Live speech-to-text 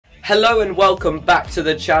Hello and welcome back to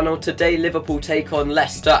the channel. Today Liverpool take on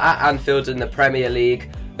Leicester at Anfield in the Premier League.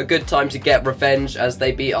 A good time to get revenge as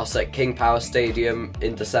they beat us at King Power Stadium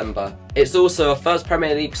in December. It's also a first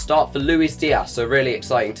Premier League start for Luis Diaz, so really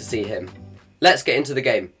exciting to see him. Let's get into the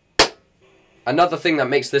game. Another thing that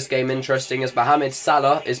makes this game interesting is Mohamed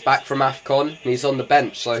Salah is back from AFCON and he's on the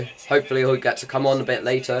bench, so hopefully he'll get to come on a bit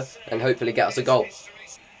later and hopefully get us a goal.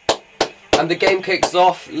 And the game kicks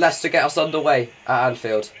off. Leicester get us underway at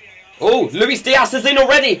Anfield. Oh, Luis Diaz is in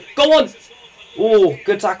already. Go on. Oh,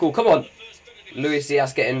 good tackle. Come on. Luis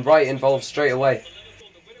Diaz getting right involved straight away.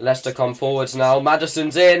 Leicester come forwards now.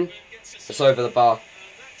 Maddison's in. It's over the bar.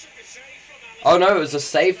 Oh no, it was a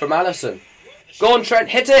save from Alisson. Go on, Trent.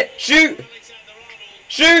 Hit it. Shoot.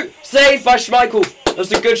 Shoot. Saved by Schmeichel.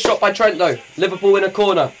 That's a good shot by Trent though. Liverpool in a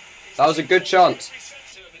corner. That was a good chance.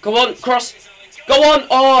 Come on, cross. Go on.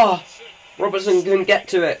 Oh, Robertson couldn't get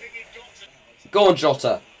to it. Go on,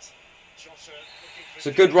 Jota. It's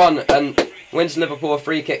a good run and wins Liverpool a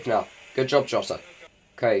free kick now. Good job, Jota.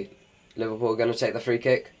 Okay, Liverpool are going to take the free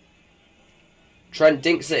kick. Trent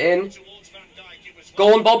dinks it in.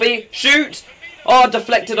 Go on, Bobby. Shoot. Oh,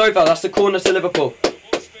 deflected over. That's the corner to Liverpool.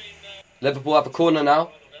 Liverpool have a corner now.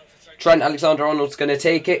 Trent Alexander-Arnold's going to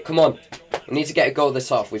take it. Come on. We need to get a goal this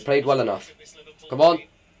half. We played well enough. Come on.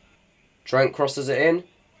 Trent crosses it in.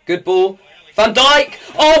 Good ball. Van Dijk!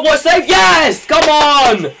 Oh, what a save! Yes! Come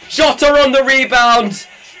on! Jota on the rebound.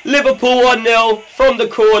 Liverpool 1-0 from the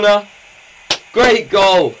corner. Great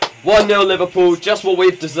goal. 1-0 Liverpool, just what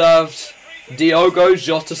we've deserved. Diogo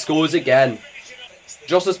Jota scores again.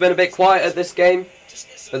 Jota's been a bit quiet at this game,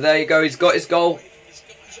 but there you go, he's got his goal.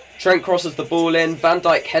 Trent crosses the ball in, Van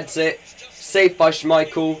Dijk heads it, saved by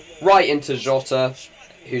Schmeichel, right into Jota,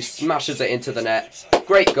 who smashes it into the net.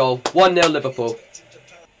 Great goal, 1-0 Liverpool.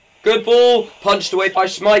 Good ball, punched away by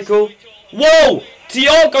Schmeichel. Whoa!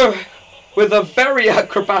 Thiago with a very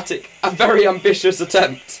acrobatic and very ambitious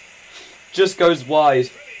attempt. Just goes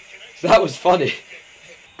wide. That was funny.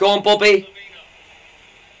 Go on, Bobby.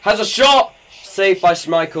 Has a shot. Saved by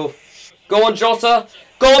Schmeichel. Go on, Jota.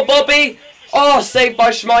 Go on, Bobby. Oh, saved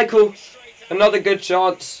by Schmeichel. Another good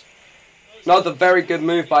chance. Another very good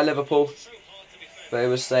move by Liverpool. But it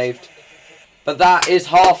was saved. But that is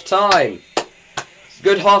half time.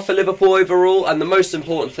 Good half for Liverpool overall, and the most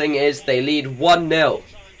important thing is they lead 1-0.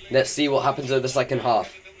 Let's see what happens in the second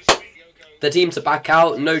half. The teams are back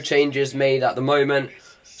out, no changes made at the moment.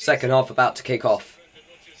 Second half about to kick off.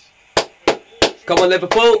 Come on,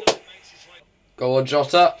 Liverpool. Go on,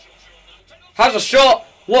 Jota. Has a shot.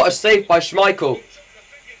 What a save by Schmeichel.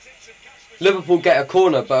 Liverpool get a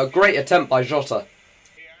corner, but a great attempt by Jota.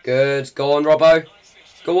 Good. Go on, Robbo.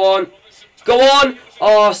 Go on. Go on.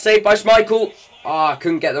 Oh, saved by Schmeichel. Ah,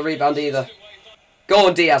 couldn't get the rebound either. Go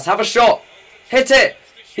on, Diaz. Have a shot. Hit it.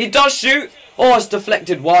 He does shoot. Oh, it's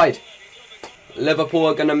deflected wide. Liverpool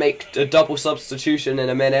are going to make a double substitution in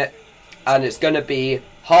a minute. And it's going to be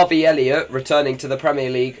Harvey Elliott returning to the Premier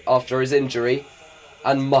League after his injury.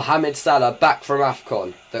 And Mohamed Salah back from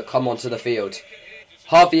AFCON that come onto the field.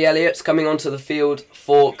 Harvey Elliott's coming onto the field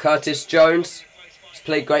for Curtis Jones. He's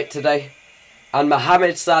played great today. And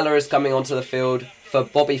Mohamed Salah is coming onto the field for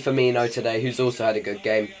Bobby Firmino today, who's also had a good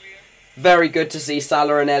game. Very good to see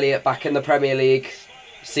Salah and Elliott back in the Premier League.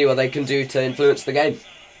 See what they can do to influence the game.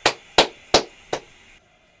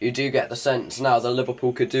 You do get the sense now that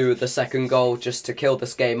Liverpool could do with the second goal just to kill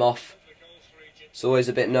this game off. It's always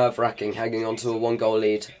a bit nerve-wracking hanging on to a 1-goal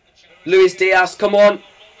lead. Luis Diaz, come on.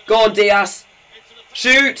 Go on, Diaz.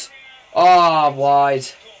 Shoot. Ah, wide.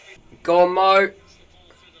 Go on, Mo.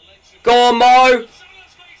 Go on, Mo.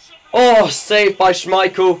 Oh, saved by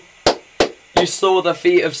Schmeichel. You saw the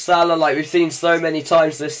feet of Salah like we've seen so many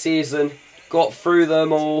times this season. Got through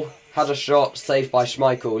them all. Had a shot. Saved by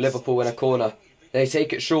Schmeichel. Liverpool in a corner. They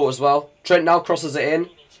take it short as well. Trent now crosses it in.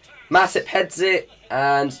 Matip heads it.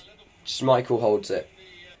 And Schmeichel holds it.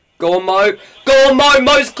 Go on, Mo. Go on, Mo.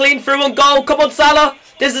 Mo's clean through on goal. Come on, Salah.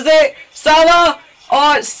 This is it. Salah.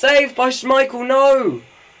 Oh, it's saved by Schmeichel. No.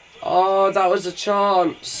 Oh, that was a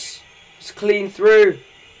chance. It's clean through.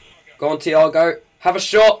 Go on, Thiago. Have a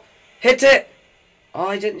shot. Hit it. Oh,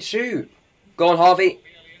 I didn't shoot. Go on, Harvey.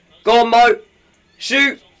 Go on, Mo.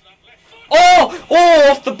 Shoot. Oh! Oh,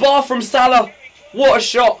 off the bar from Salah. What a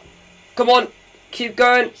shot. Come on. Keep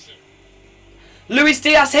going. Luis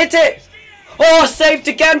Diaz hit it. Oh, saved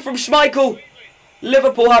again from Schmeichel.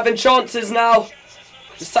 Liverpool having chances now.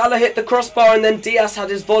 Salah hit the crossbar and then Diaz had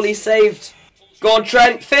his volley saved. Go on,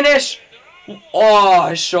 Trent. Finish. Oh,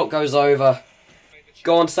 his shot goes over.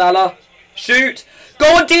 Go on, Salah. Shoot.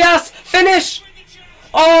 Go on, Diaz. Finish.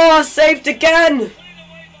 Oh, saved again.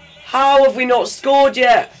 How have we not scored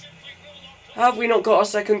yet? Have we not got our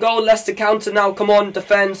second goal? Leicester counter now. Come on,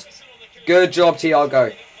 defend. Good job,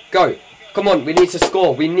 Thiago. Go. Come on, we need to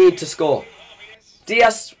score. We need to score.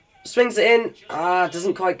 Diaz swings it in.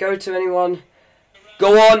 Doesn't quite go to anyone.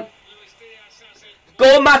 Go on.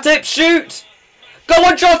 Go on, Matip. Shoot. Go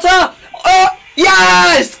on, Jota. Oh,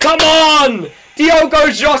 yes! Come on! Diogo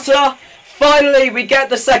Jota. Finally, we get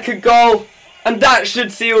the second goal. And that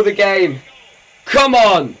should seal the game. Come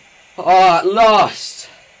on. At last.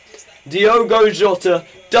 Diogo Jota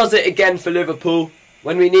does it again for Liverpool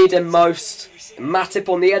when we need him most. Matip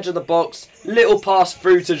on the edge of the box. Little pass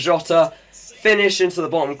through to Jota. Finish into the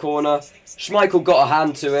bottom corner. Schmeichel got a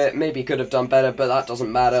hand to it. Maybe could have done better, but that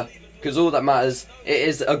doesn't matter. Because all that matters, it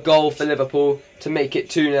is a goal for Liverpool to make it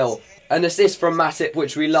 2-0. An assist from Matip,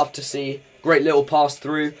 which we love to see. Great little pass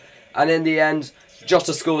through. And in the end,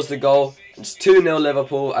 Jota scores the goal. It's 2-0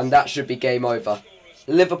 Liverpool, and that should be game over.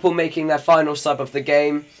 Liverpool making their final sub of the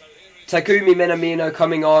game. Takumi Minamino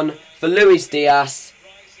coming on for Luis Diaz.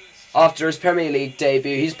 After his Premier League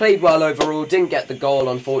debut, he's played well overall. Didn't get the goal,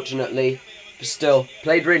 unfortunately. But still,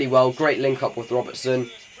 played really well. Great link up with Robertson.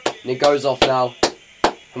 And he goes off now.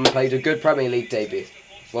 And played a good Premier League debut.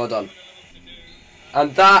 Well done.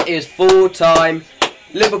 And that is full time.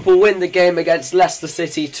 Liverpool win the game against Leicester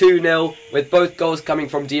City 2-0. With both goals coming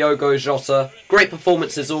from Diogo Jota. Great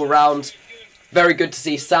performances all round. Very good to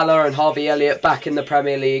see Salah and Harvey Elliott back in the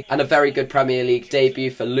Premier League. And a very good Premier League debut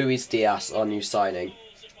for Luis Diaz, our new signing.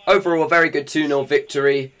 Overall, a very good 2-0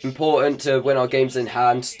 victory. Important to win our games in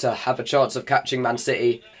hand to have a chance of catching Man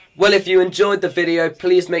City. Well, if you enjoyed the video,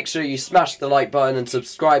 please make sure you smash the like button and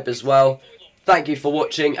subscribe as well. Thank you for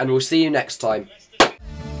watching, and we'll see you next time.